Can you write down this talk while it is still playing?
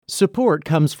Support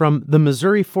comes from the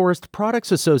Missouri Forest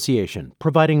Products Association,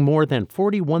 providing more than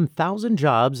 41,000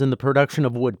 jobs in the production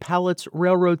of wood pallets,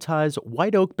 railroad ties,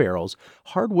 white oak barrels,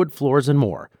 hardwood floors, and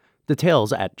more.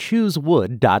 Details at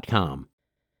choosewood.com.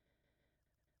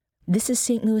 This is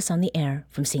St. Louis on the Air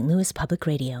from St. Louis Public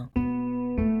Radio.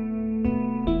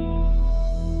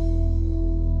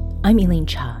 I'm Elaine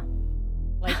Cha.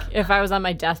 Like, if I was on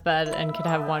my deathbed and could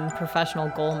have one professional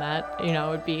goal met, it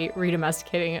would be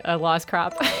redomesticating a lost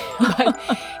crop. But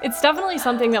it's definitely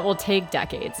something that will take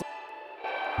decades.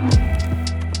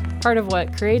 Part of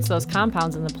what creates those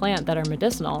compounds in the plant that are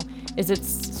medicinal is its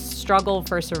struggle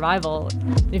for survival.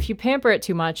 If you pamper it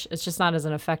too much, it's just not as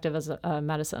effective as a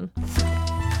medicine.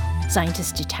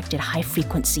 Scientists detected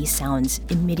high-frequency sounds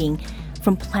emitting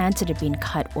from plants that have been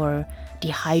cut or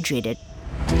dehydrated.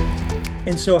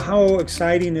 And so how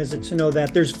exciting is it to know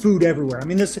that there's food everywhere? I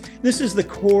mean, this is the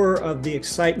core of the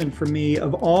excitement for me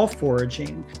of all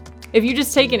foraging. If you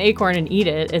just take an acorn and eat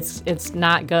it, it's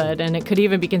not good, and it could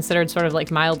even be considered sort of like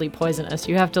mildly poisonous.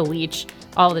 You have to leach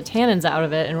all the tannins out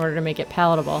of it in order to make it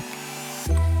palatable.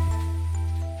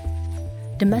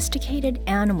 Domesticated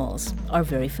animals are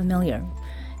very familiar.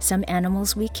 Some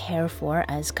animals we care for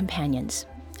as companions.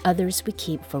 Others we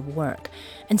keep for work,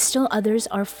 and still others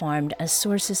are farmed as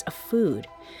sources of food.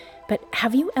 But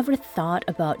have you ever thought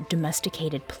about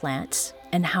domesticated plants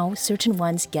and how certain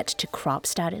ones get to crop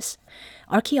status?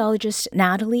 Archaeologist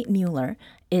Natalie Mueller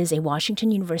is a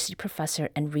Washington University professor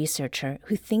and researcher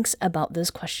who thinks about those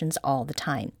questions all the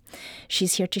time.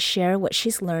 She's here to share what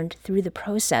she's learned through the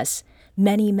process,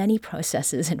 many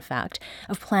processes, in fact,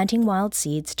 of planting wild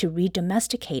seeds to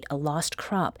redomesticate a lost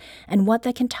crop and what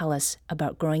that can tell us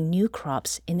about growing new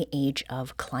crops in the age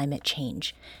of climate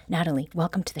change. Natalie,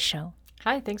 welcome to the show.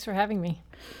 Hi, thanks for having me.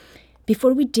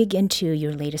 Before we dig into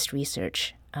your latest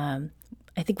research, I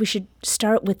think we should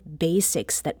start with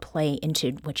basics that play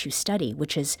into what you study,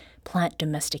 which is plant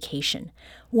domestication.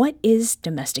 What is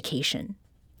domestication?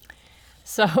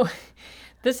 So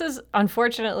this is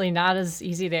unfortunately not as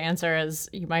easy to answer as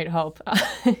you might hope.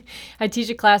 I teach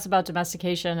a class about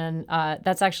domestication, and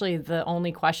that's actually the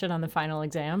only question on the final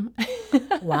exam.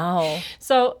 Wow.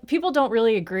 So people don't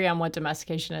really agree on what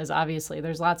domestication is, obviously.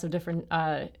 There's lots of different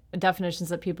definitions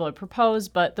that people have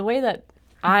proposed, but the way that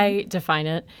I define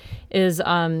it is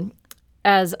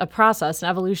as a process, an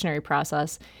evolutionary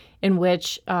process, in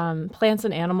which plants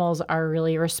and animals are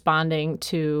really responding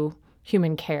to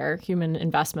human care, human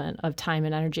investment of time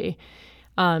and energy.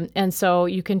 And so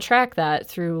you can track that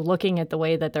through looking at the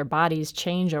way that their bodies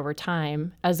change over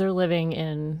time as they're living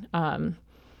in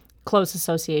close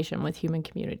association with human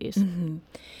communities. Mm-hmm.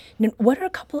 Now, what are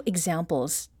a couple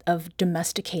examples of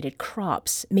domesticated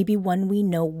crops, maybe one we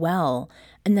know well,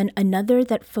 and then another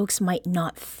that folks might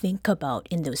not think about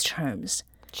in those terms?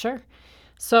 Sure.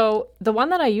 So the one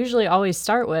that I usually always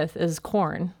start with is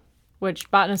corn, which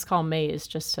botanists call maize,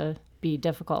 just to be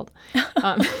difficult.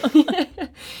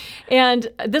 And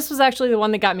this was actually the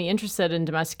one that got me interested in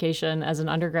domestication as an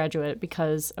undergraduate,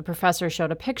 because a professor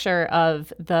showed a picture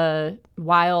of the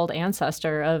wild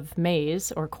ancestor of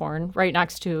maize or corn right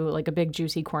next to like a big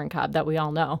juicy corn cob that we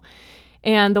all know.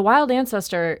 And the wild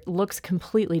ancestor looks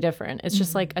completely different. It's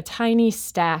just like a tiny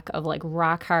stack of like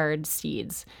rock hard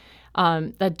seeds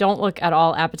that don't look at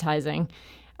all appetizing.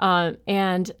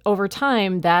 And over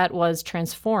time, that was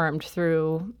transformed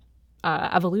through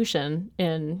evolution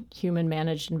in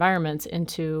human-managed environments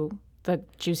into the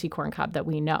juicy corn cob that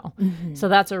we know. Mm-hmm. So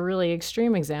that's a really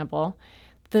extreme example.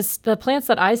 The plants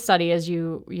that I study, as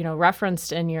you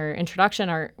referenced in your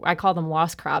introduction, I call them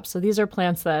lost crops. So these are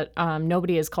plants that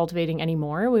nobody is cultivating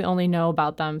anymore. We only know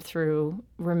about them through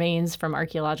remains from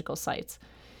archaeological sites.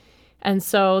 And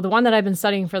so the one that I've been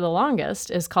studying for the longest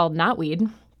is called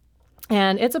knotweed.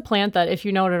 And it's a plant that, if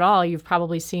you know it at all, you've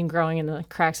probably seen growing in the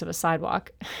cracks of a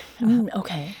sidewalk.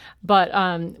 Okay. But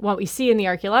what we see in the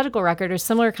archaeological record are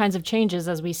similar kinds of changes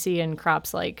as we see in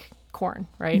crops like corn,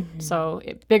 right? Mm-hmm. So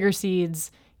bigger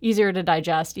seeds, easier to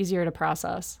digest, easier to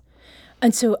process.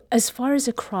 And so as far as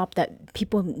a crop that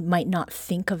people might not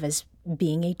think of as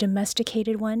being a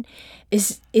domesticated one,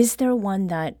 is there one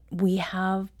that we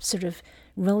have sort of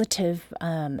relative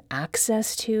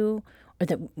access to, or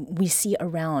that we see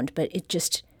around, but it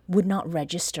just would not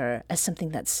register as something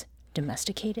that's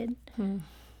domesticated?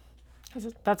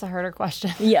 That's a harder question.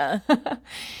 Yeah.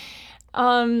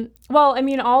 Well, I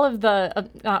mean, all of the,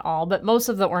 not all, but most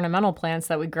of the ornamental plants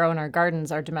that we grow in our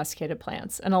gardens are domesticated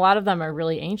plants. And a lot of them are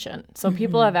really ancient. So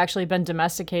people have actually been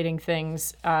domesticating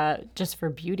things just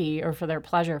for beauty or for their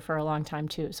pleasure for a long time,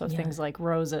 too. So things like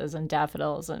roses and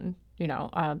daffodils and,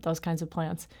 those kinds of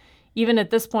plants. Even at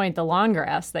this point, the lawn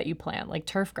grass that you plant, like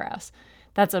turf grass,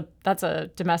 that's a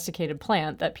domesticated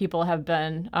plant that people have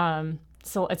been.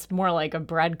 So it's more like a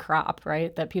bred crop,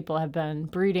 right? That people have been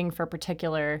breeding for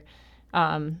particular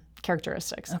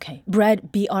characteristics. Okay.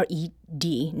 Bred,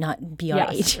 B-R-E-D, not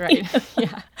B-R-H. Yes, right.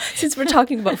 Yeah. Since we're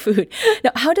talking about food. Now,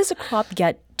 how does a crop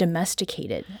get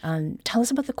domesticated? Tell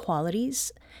us about the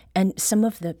qualities and some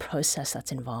of the process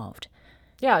that's involved.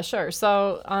 Yeah, sure.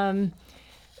 So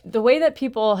the way that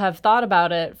people have thought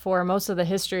about it for most of the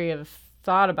history of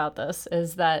thought about this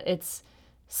is that it's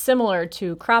similar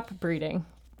to crop breeding,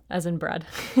 as in bread,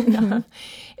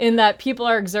 in that people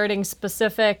are exerting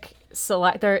specific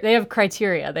they have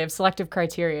criteria. They have selective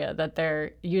criteria that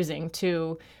they're using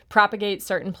to propagate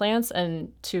certain plants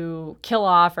and to kill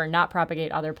off or not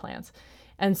propagate other plants.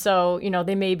 And so,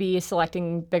 they may be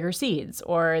selecting bigger seeds,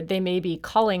 or they may be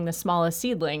culling the smallest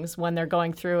seedlings when they're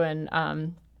going through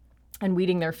and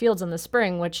weeding their fields in the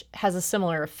spring, which has a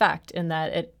similar effect in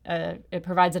that it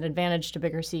provides an advantage to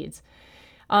bigger seeds.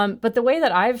 But the way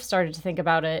that I've started to think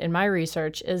about it in my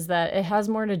research is that it has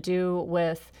more to do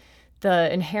with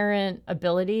the inherent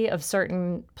ability of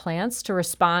certain plants to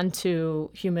respond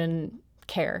to human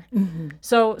care. Mm-hmm.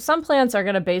 So some plants are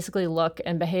going to basically look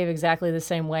and behave exactly the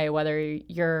same way, whether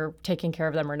you're taking care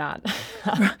of them or not.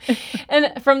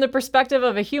 And from the perspective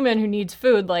of a human who needs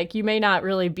food, like you may not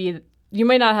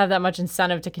have that much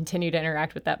incentive to continue to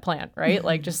interact with that plant, right? Mm-hmm.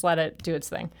 Like just let it do its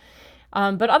thing.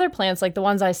 But other plants, like the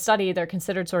ones I study, they're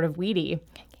considered sort of weedy.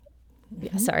 Mm-hmm.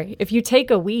 Yeah, sorry. If you take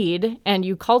a weed and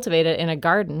you cultivate it in a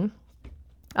garden,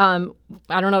 I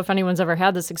don't know if anyone's ever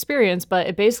had this experience, but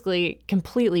it basically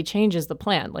completely changes the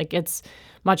plant. Like it's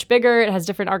much bigger, it has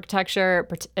different architecture,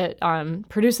 it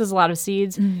produces a lot of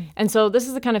seeds. Mm. And so this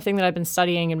is the kind of thing that I've been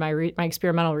studying in my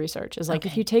experimental research is like,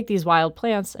 if you take these wild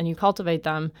plants and you cultivate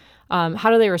them, how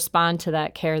do they respond to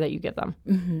that care that you give them?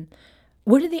 Mm-hmm.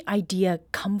 Where did the idea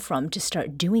come from to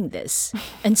start doing this?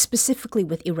 And specifically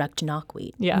with erect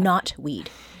knotweed, knotweed?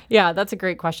 Yeah, that's a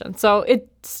great question. So it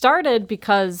started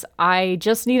because I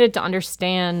just needed to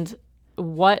understand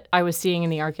what I was seeing in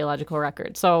the archaeological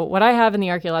record. So what I have in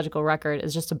the archaeological record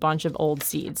is just a bunch of old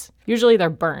seeds. Usually they're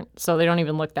burnt, so they don't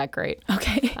even look that great.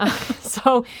 Okay.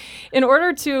 So in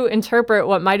order to interpret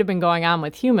what might have been going on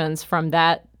with humans from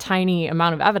that tiny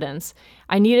amount of evidence,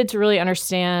 I needed to really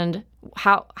understand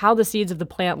how the seeds of the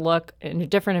plant look in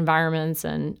different environments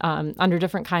and under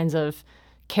different kinds of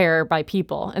care by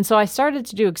people. And so I started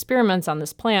to do experiments on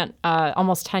this plant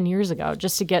almost 10 years ago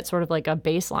just to get sort of like a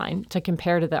baseline to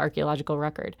compare to the archaeological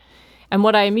record. And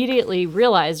what I immediately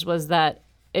realized was that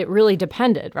it really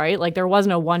depended, right? Like there was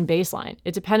no one baseline.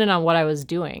 It depended on what I was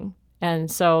doing. And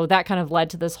so that kind of led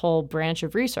to this whole branch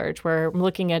of research where I'm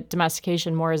looking at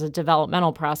domestication more as a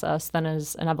developmental process than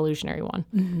as an evolutionary one.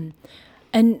 Mm-hmm.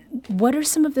 And what are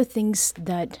some of the things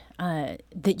that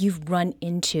you've run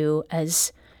into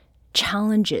as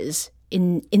challenges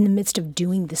in the midst of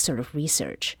doing this sort of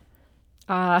research?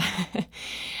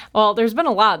 Well, there's been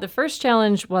a lot. The first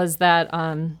challenge was that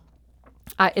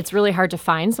it's really hard to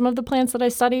find some of the plants that I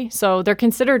study. So they're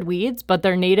considered weeds, but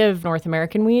they're native North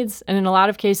American weeds. And in a lot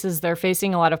of cases, they're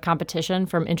facing a lot of competition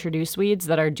from introduced weeds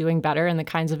that are doing better in the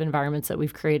kinds of environments that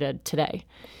we've created today.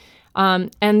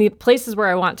 And the places where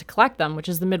I want to collect them, which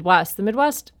is the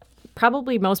Midwest,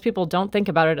 probably most people don't think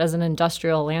about it as an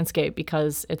industrial landscape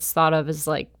because it's thought of as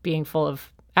like being full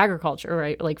of agriculture,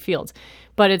 right? Like fields.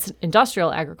 But it's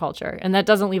industrial agriculture. And that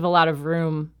doesn't leave a lot of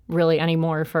room really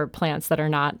anymore for plants that are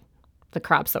not the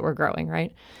crops that we're growing,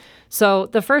 right? So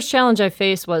the first challenge I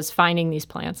faced was finding these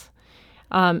plants.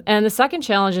 And the second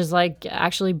challenge is like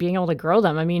actually being able to grow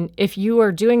them. I mean, if you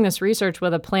are doing this research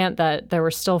with a plant that there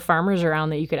were still farmers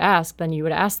around that you could ask, then you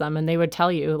would ask them and they would tell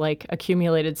you like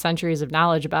accumulated centuries of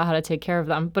knowledge about how to take care of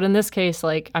them. But in this case,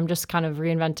 like I'm just kind of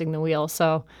reinventing the wheel.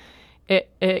 So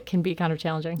it can be kind of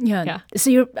challenging. Yeah. So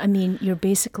you're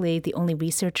basically the only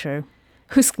researcher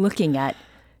who's looking at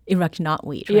erect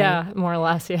knotweed, right? Yeah, more or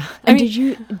less, yeah. And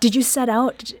did you set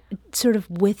out sort of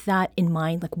with that in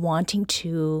mind, like wanting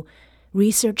to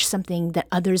research something that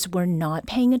others were not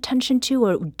paying attention to,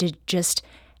 or did it just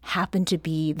happen to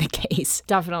be the case?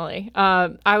 Definitely.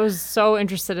 I was so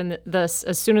interested in this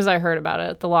as soon as I heard about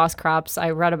it, the lost crops. I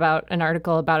read about an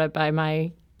article about it by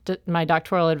my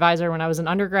doctoral advisor when I was an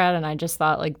undergrad, and I just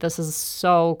thought, like, this is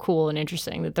so cool and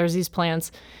interesting that there's these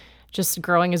plants just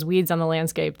growing as weeds on the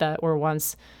landscape that were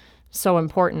once so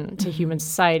important to human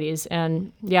societies.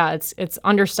 And yeah, it's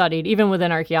understudied. Even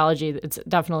within archaeology, it's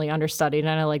definitely understudied,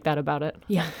 and I like that about it.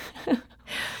 Yeah.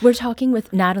 We're talking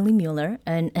with Natalie Mueller,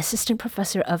 an assistant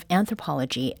professor of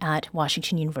anthropology at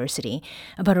Washington University,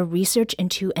 about her research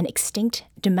into an extinct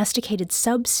domesticated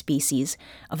subspecies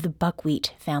of the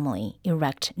buckwheat family,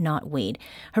 erect knotweed.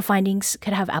 Her findings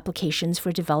could have applications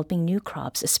for developing new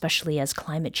crops, especially as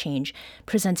climate change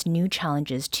presents new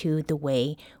challenges to the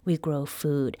way we grow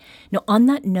food. Now, on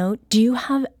that note, do you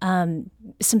have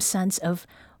some sense of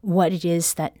what it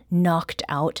is that knocked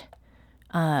out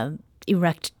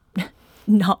erect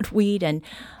knotweed, and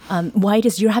why it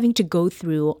is you're having to go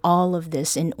through all of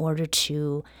this in order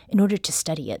to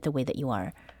study it the way that you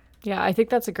are? Yeah, I think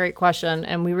that's a great question,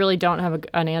 and we really don't have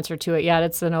an answer to it yet.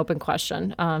 It's an open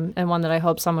question, and one that I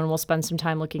hope someone will spend some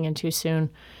time looking into soon.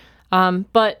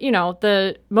 But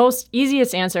the most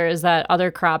easiest answer is that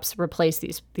other crops replace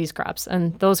these crops,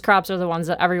 and those crops are the ones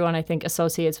that everyone I think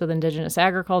associates with indigenous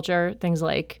agriculture. Things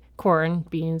like corn,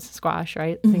 beans, squash,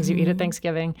 right? Things you eat at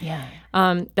Thanksgiving. Yeah.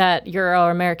 That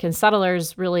Euro-American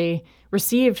settlers really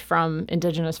received from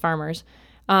indigenous farmers.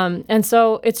 And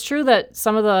so it's true that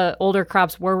some of the older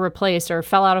crops were replaced or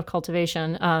fell out of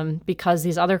cultivation because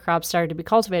these other crops started to be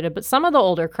cultivated. But some of the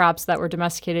older crops that were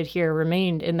domesticated here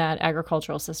remained in that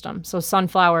agricultural system. So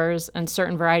sunflowers and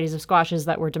certain varieties of squashes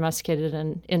that were domesticated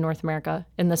in North America,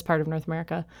 in this part of North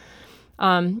America.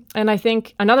 And I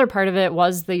think another part of it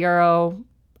was the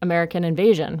Euro-American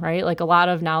invasion, right? Like a lot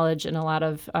of knowledge and a lot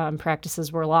of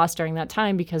practices were lost during that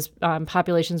time because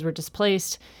populations were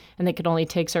displaced and they could only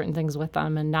take certain things with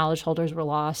them, and knowledge holders were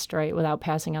lost, right, without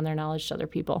passing on their knowledge to other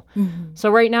people. Mm-hmm.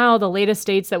 So right now, the latest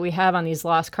dates that we have on these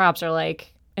lost crops are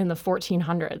like in the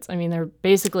 1400s. I mean, they're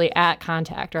basically at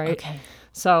contact, right? Okay.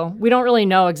 So we don't really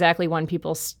know exactly when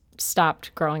people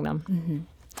stopped growing them. Mm-hmm.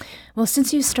 Well,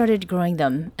 since you started growing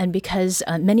them, and because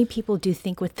many people do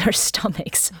think with their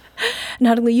stomachs,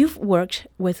 Natalie, you've worked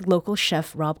with local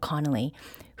chef Rob Connolly,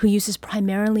 who uses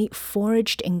primarily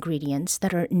foraged ingredients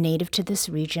that are native to this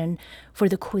region for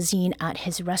the cuisine at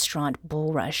his restaurant,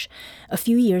 Bulrush. A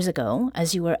few years ago,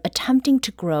 as you were attempting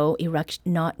to grow erect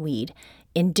knotweed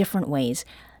in different ways,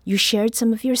 you shared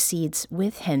some of your seeds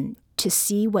with him to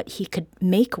see what he could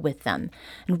make with them.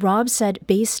 And Rob said,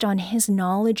 based on his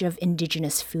knowledge of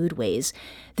indigenous foodways,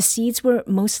 the seeds were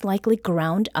most likely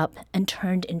ground up and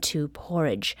turned into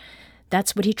porridge.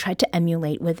 That's what he tried to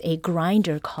emulate with a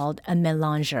grinder called a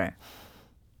mélanger.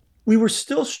 We were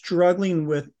still struggling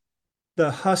with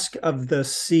the husk of the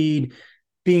seed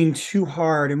being too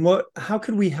hard. And how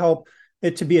could we help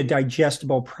it to be a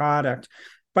digestible product?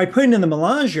 By putting in the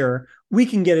mélanger, we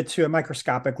can get it to a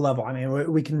microscopic level. I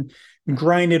mean, we can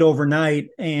grind it overnight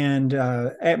and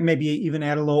maybe even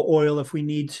add a little oil if we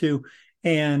need to.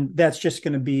 And that's just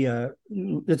going to be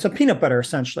it's a peanut butter,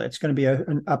 essentially. It's going to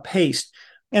be a paste.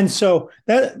 And so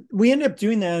that we ended up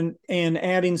doing that and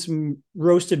adding some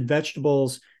roasted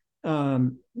vegetables.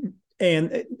 And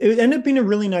it ended up being a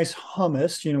really nice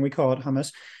hummus. We call it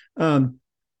hummus,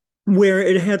 where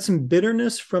it had some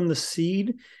bitterness from the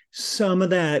seed, some of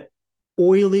that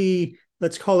oily,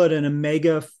 let's call it an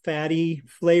omega fatty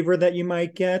flavor that you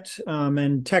might get.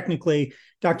 And technically,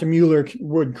 Dr. Mueller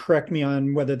would correct me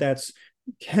on whether that's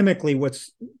chemically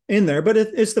what's in there, but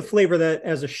it's the flavor that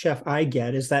as a chef I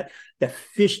get is that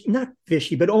fish, not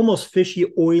fishy, but almost fishy,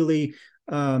 oily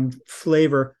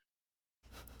flavor.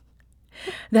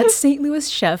 That's St. Louis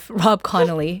chef Rob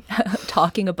Connolly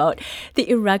talking about the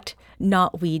erect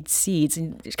knotweed seeds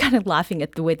and kind of laughing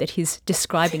at the way that he's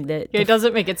describing it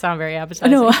doesn't make it sound very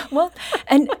appetizing. No, well,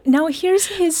 and now here's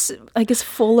his, I guess,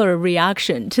 fuller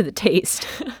reaction to the taste.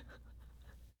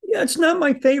 Yeah, it's not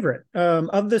my favorite.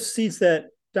 Of the seeds that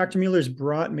Dr. Mueller's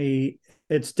brought me,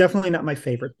 it's definitely not my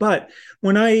favorite. But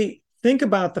when I think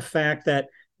about the fact that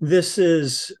this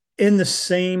is in the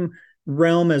same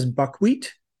realm as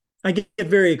buckwheat, I get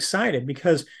very excited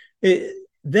because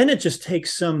then it just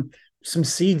takes some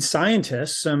seed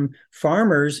scientists, some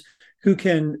farmers who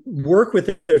can work with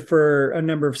it for a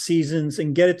number of seasons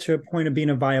and get it to a point of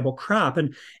being a viable crop.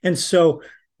 And so,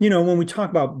 when we talk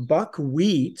about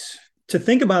buckwheat, to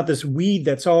think about this weed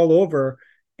that's all over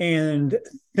and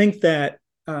think that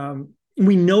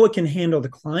we know it can handle the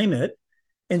climate.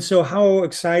 And so how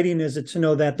exciting is it to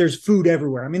know that there's food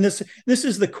everywhere? I mean, this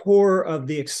is the core of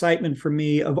the excitement for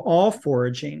me of all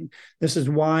foraging. This is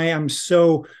why I'm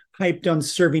so hyped on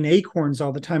serving acorns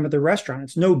all the time at the restaurant.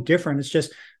 It's no different. It's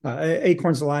just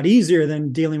acorns a lot easier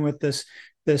than dealing with this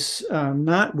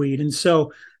knotweed. And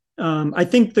so I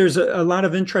think there's a lot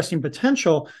of interesting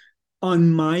potential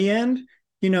on my end.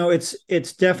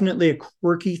 It's definitely a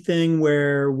quirky thing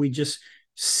where we just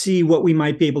see what we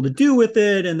might be able to do with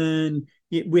it. And then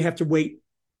we have to wait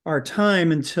our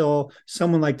time until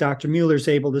someone like Dr. Mueller is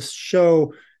able to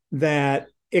show that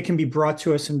it can be brought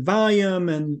to us in volume,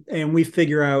 and we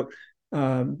figure out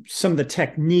some of the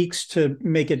techniques to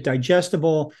make it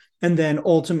digestible. And then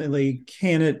ultimately,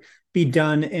 can it be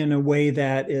done in a way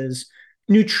that is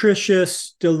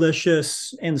nutritious,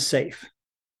 delicious, and safe?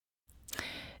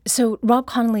 So Rob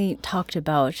Connolly talked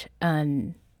about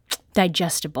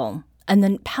digestible. And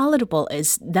then palatable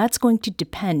that's going to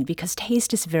depend because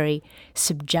taste is very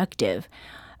subjective.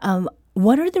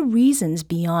 What are the reasons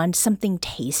beyond something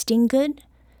tasting good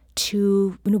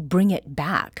to bring it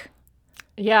back?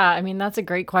 Yeah, I mean, that's a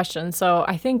great question. So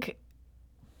I think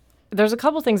there's a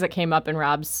couple things that came up in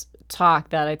Rob's talk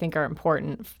that I think are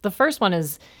important. The first one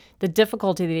is the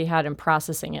difficulty that he had in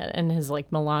processing it and his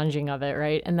melanging of it,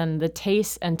 right? And then the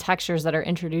tastes and textures that are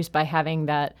introduced by having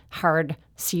that hard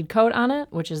seed coat on it,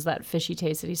 which is that fishy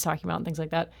taste that he's talking about and things like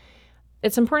that.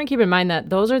 It's important to keep in mind that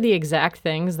those are the exact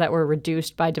things that were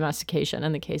reduced by domestication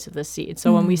in the case of this seed.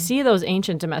 So when we see those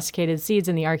ancient domesticated seeds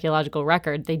in the archaeological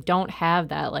record, they don't have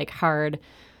that hard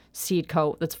seed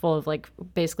coat that's full of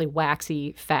basically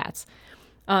waxy fats.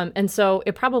 And so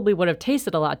it probably would have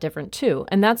tasted a lot different too.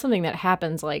 And that's something that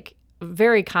happens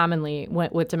very commonly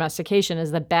with domestication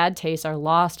is that bad tastes are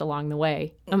lost along the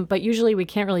way. But usually we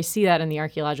can't really see that in the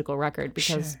archaeological record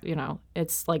because,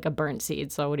 it's like a burnt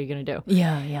seed. So what are you going to do?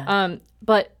 Yeah.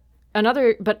 But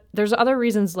there's other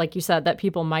reasons, like you said, that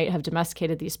people might have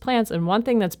domesticated these plants. And one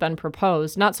thing that's been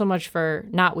proposed, not so much for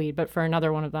knotweed, but for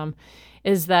another one of them,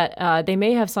 is that they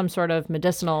may have some sort of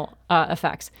medicinal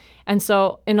effects. And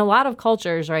so in a lot of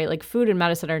cultures, right, food and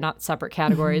medicine are not separate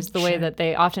categories the way that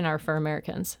they often are for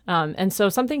Americans. And so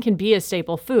something can be a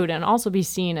staple food and also be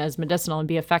seen as medicinal and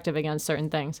be effective against certain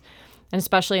things. And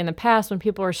especially in the past when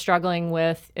people were struggling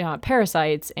with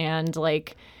parasites and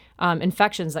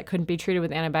infections that couldn't be treated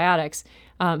with antibiotics,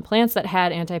 plants that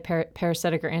had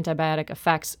anti-parasitic or antibiotic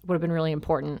effects would have been really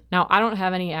important. Now, I don't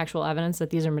have any actual evidence that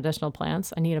these are medicinal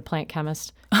plants. I need a plant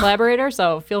chemist collaborator,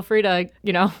 so feel free to,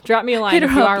 drop me a line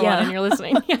if you are one and you're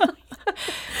listening.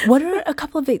 What are a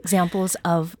couple of examples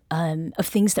of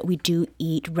things that we do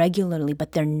eat regularly,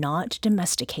 but they're not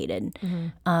domesticated?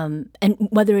 And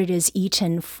whether it is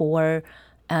eaten for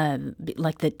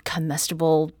the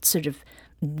comestible sort of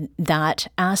that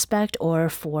aspect or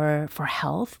for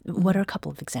health? What are a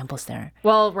couple of examples there?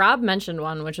 Well, Rob mentioned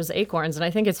one, which was acorns. And I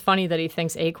think it's funny that he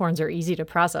thinks acorns are easy to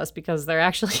process because they're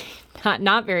actually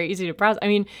not very easy to process. I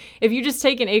mean, if you just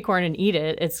take an acorn and eat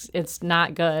it, it's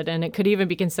not good. And it could even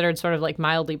be considered sort of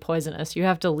mildly poisonous. You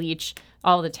have to leach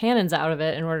all the tannins out of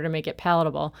it in order to make it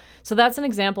palatable. So that's an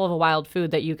example of a wild food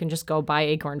that you can just go buy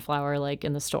acorn flour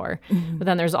in the store. But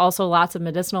then there's also lots of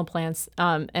medicinal plants.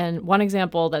 And one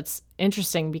example that's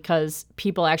interesting because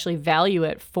people actually value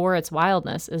it for its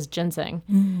wildness is ginseng,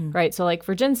 right? So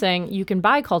for ginseng, you can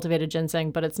buy cultivated ginseng,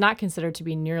 but it's not considered to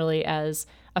be nearly as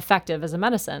effective as a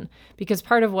medicine because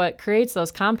part of what creates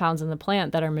those compounds in the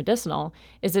plant that are medicinal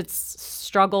is its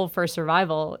struggle for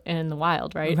survival in the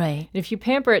wild, right? Right. And if you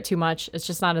pamper it too much, it's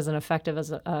just not as effective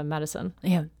as a medicine.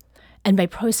 Yeah. And by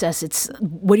process, it's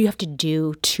what do you have to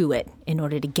do to it in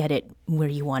order to get it where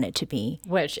you want it to be?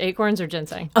 Which, acorns or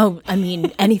ginseng? Oh, I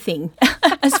mean, anything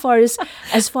as far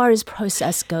as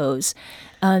process goes.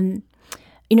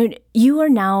 You are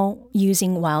now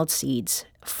using wild seeds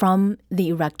from the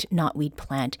erect knotweed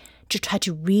plant to try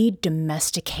to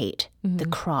re-domesticate the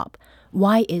crop.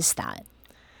 Why is that?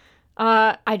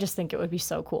 I just think it would be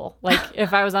so cool.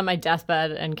 If I was on my deathbed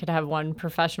and could have one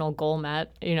professional goal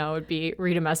met, it would be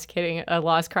redomesticating a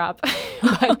lost crop.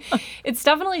 But it's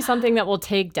definitely something that will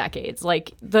take decades.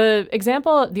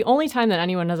 The only time that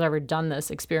anyone has ever done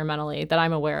this experimentally that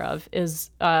I'm aware of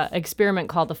is an experiment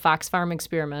called the Fox Farm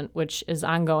experiment, which is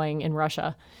ongoing in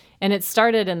Russia. And it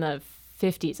started in the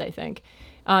 50s, I think.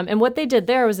 And what they did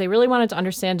there was they really wanted to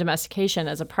understand domestication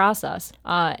as a process.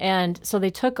 And so they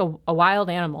took a wild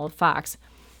animal, a fox,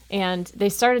 and they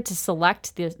started to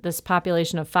select this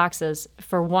population of foxes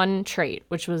for one trait,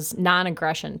 which was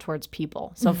non-aggression towards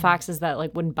people. So foxes that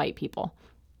wouldn't bite people.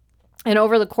 And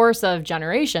over the course of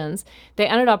generations, they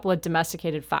ended up with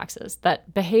domesticated foxes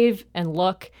that behave and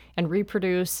look and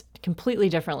reproduce completely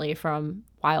differently from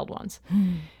wild ones.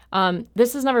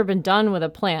 This has never been done with a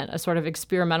plant, a sort of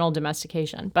experimental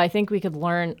domestication, but I think we could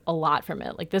learn a lot from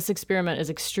it. This experiment is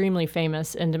extremely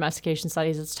famous in domestication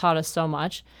studies. It's taught us so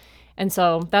much. And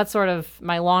so that's sort of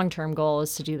my long-term goal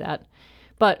is to do that.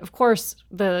 But of course,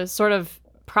 the sort of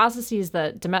processes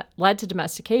that led to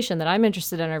domestication that I'm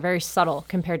interested in are very subtle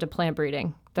compared to plant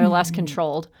breeding. They're less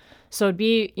controlled. So it'd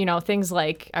be, things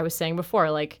like I was saying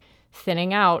before,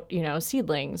 thinning out,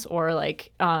 seedlings or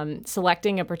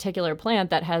selecting a particular plant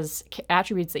that has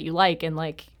attributes that you like and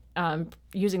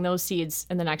using those seeds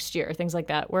in the next year, things like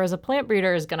that. Whereas a plant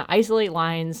breeder is going to isolate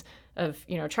lines of,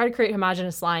 try to create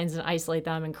homogeneous lines and isolate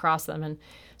them and cross them. And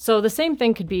so the same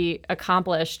thing could be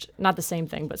accomplished, not the same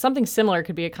thing, but something similar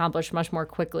could be accomplished much more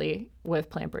quickly with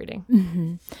plant breeding.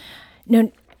 Mm-hmm.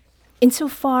 Now,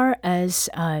 insofar as,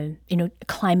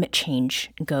 climate change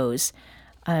goes,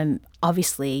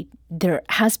 obviously there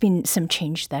has been some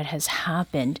change that has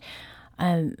happened.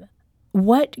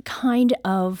 What kind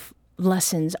of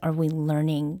lessons are we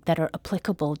learning that are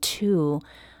applicable to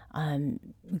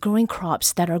growing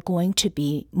crops that are going to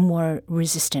be more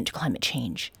resistant to climate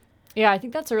change? Yeah, I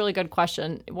think that's a really good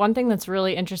question. One thing that's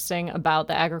really interesting about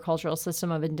the agricultural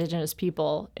system of indigenous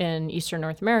people in Eastern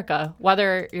North America,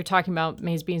 whether you're talking about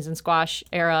maize, beans, and squash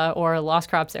era or lost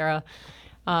crops era,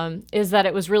 is that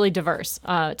it was really diverse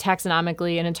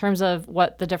taxonomically and in terms of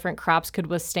what the different crops could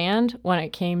withstand when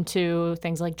it came to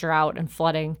things like drought and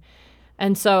flooding.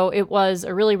 And so it was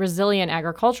a really resilient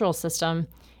agricultural system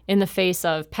in the face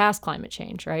of past climate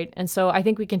change, right? And so I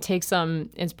think we can take some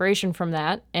inspiration from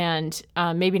that and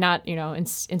maybe not,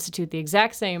 institute the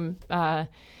exact same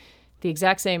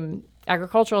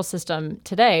agricultural system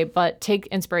today, but take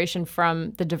inspiration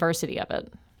from the diversity of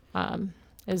it.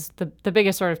 Is the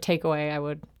biggest sort of takeaway I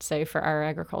would say for our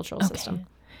agricultural system.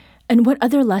 And what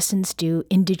other lessons do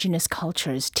indigenous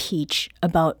cultures teach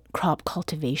about crop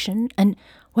cultivation? And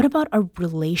what about our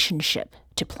relationship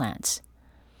to plants?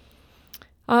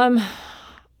 Can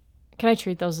I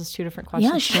treat those as two different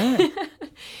questions? Yeah, sure.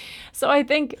 So I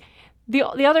think the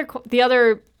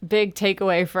other big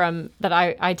takeaway from that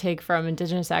I take from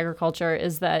indigenous agriculture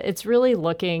is that it's really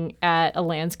looking at a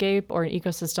landscape or an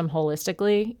ecosystem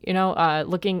holistically.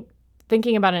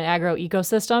 Thinking about an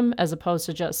agro-ecosystem as opposed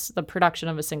to just the production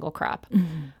of a single crop.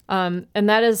 Mm-hmm. And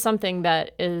that is something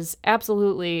that is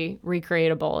absolutely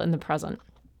recreatable in the present.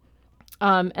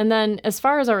 And then as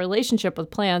far as our relationship with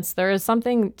plants, there is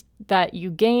something that you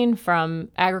gain from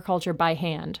agriculture by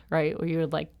hand, right? Where you're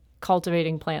like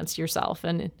cultivating plants yourself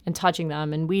and touching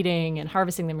them and weeding and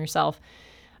harvesting them yourself,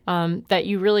 that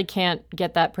you really can't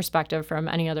get that perspective from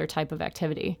any other type of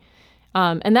activity.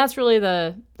 And that's really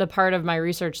the part of my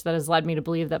research that has led me to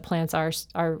believe that plants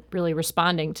are really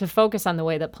responding, to focus on the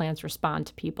way that plants respond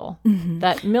to people, mm-hmm.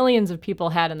 that millions of people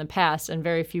had in the past and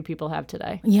very few people have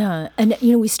today. Yeah. And,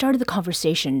 we started the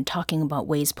conversation talking about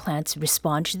ways plants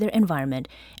respond to their environment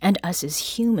and us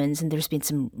as humans. And there's been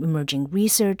some emerging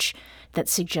research that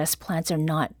suggests plants are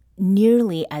not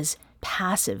nearly as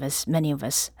passive as many of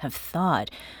us have thought.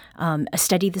 A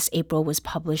study this April was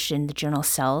published in the journal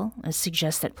Cell. It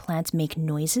suggests that plants make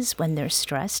noises when they're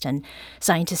stressed, and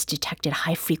scientists detected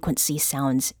high-frequency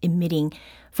sounds emitting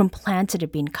from plants that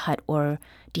have been cut or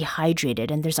dehydrated.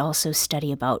 And there's also a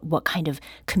study about what kind of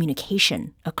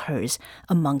communication occurs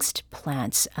amongst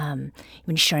plants,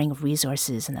 when sharing of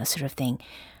resources and that sort of thing.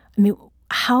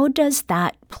 How does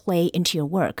that play into your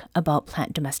work about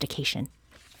plant domestication?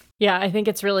 Yeah, I think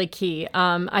it's really key.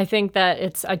 I think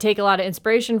that I take a lot of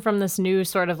inspiration from this new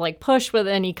sort of like push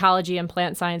within ecology and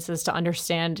plant sciences to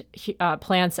understand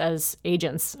plants as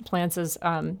agents, plants as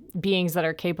beings that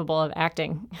are capable of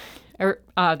acting or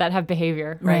that have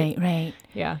behavior. Right.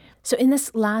 Yeah. So in this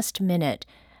last minute,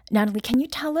 Natalie, can you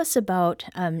tell us about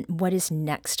what is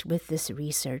next with this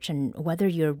research and whether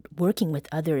you're working with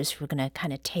others who are going to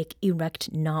kind of take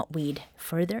erect knotweed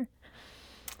further?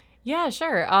 Yeah,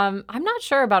 sure. I'm not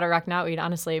sure about erect knotweed,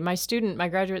 honestly. My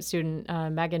graduate student,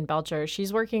 Megan Belcher,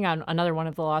 she's working on another one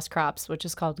of the lost crops, which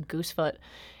is called goosefoot.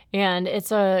 And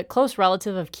it's a close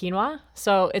relative of quinoa.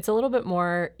 So it's a little bit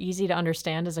more easy to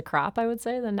understand as a crop, I would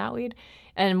say, than knotweed,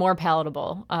 and more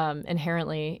palatable.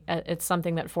 Inherently, it's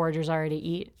something that foragers already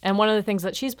eat. And one of the things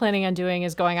that she's planning on doing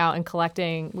is going out and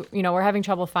collecting. We're having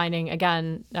trouble finding,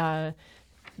 again, the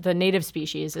native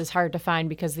species is hard to find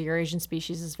because the Eurasian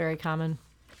species is very common.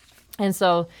 And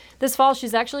so this fall,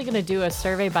 she's actually going to do a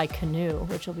survey by canoe,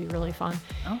 which will be really fun.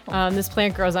 Oh. This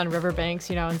plant grows on riverbanks,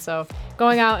 and so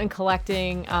going out and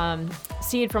collecting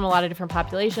seed from a lot of different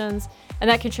populations. And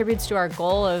that contributes to our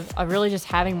goal of really just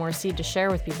having more seed to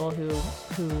share with people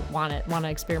who want to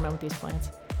experiment with these plants.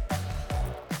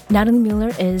 Natalie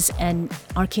Mueller is an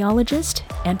archaeologist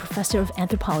and professor of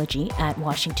anthropology at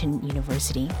Washington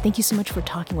University. Thank you so much for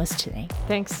talking with us today.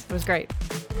 Thanks. It was great.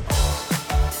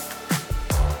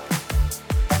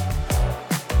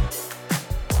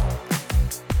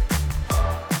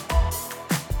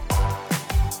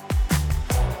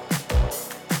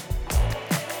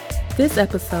 This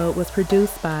episode was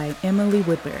produced by Emily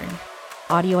Woodbury.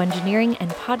 Audio engineering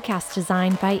and podcast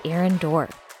design by Aaron Dorr.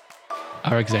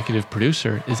 Our executive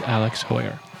producer is Alex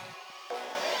Hoyer.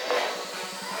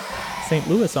 St.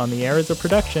 Louis on the Air is a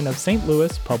production of St.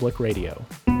 Louis Public Radio.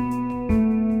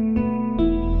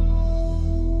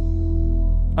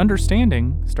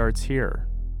 Understanding starts here.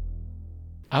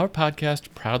 Our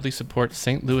podcast proudly supports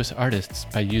St. Louis artists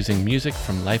by using music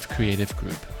from Life Creative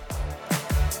Group.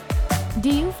 Do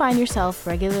you find yourself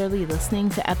regularly listening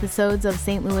to episodes of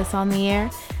St. Louis on the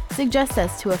Air? Suggest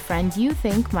us to a friend you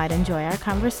think might enjoy our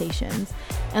conversations,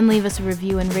 and leave us a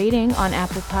review and rating on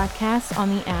Apple Podcasts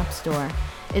on the App Store.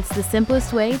 It's the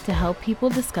simplest way to help people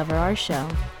discover our show.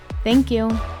 Thank you.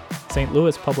 St.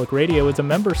 Louis Public Radio is a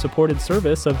member-supported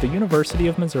service of the University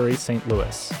of Missouri St.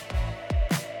 Louis.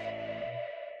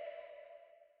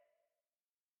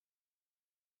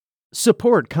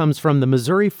 Support comes from the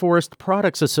Missouri Forest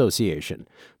Products Association.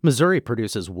 Missouri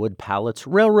produces wood pallets,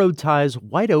 railroad ties,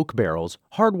 white oak barrels,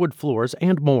 hardwood floors,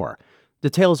 and more.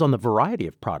 Details on the variety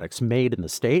of products made in the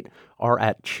state are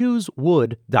at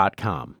choosewood.com.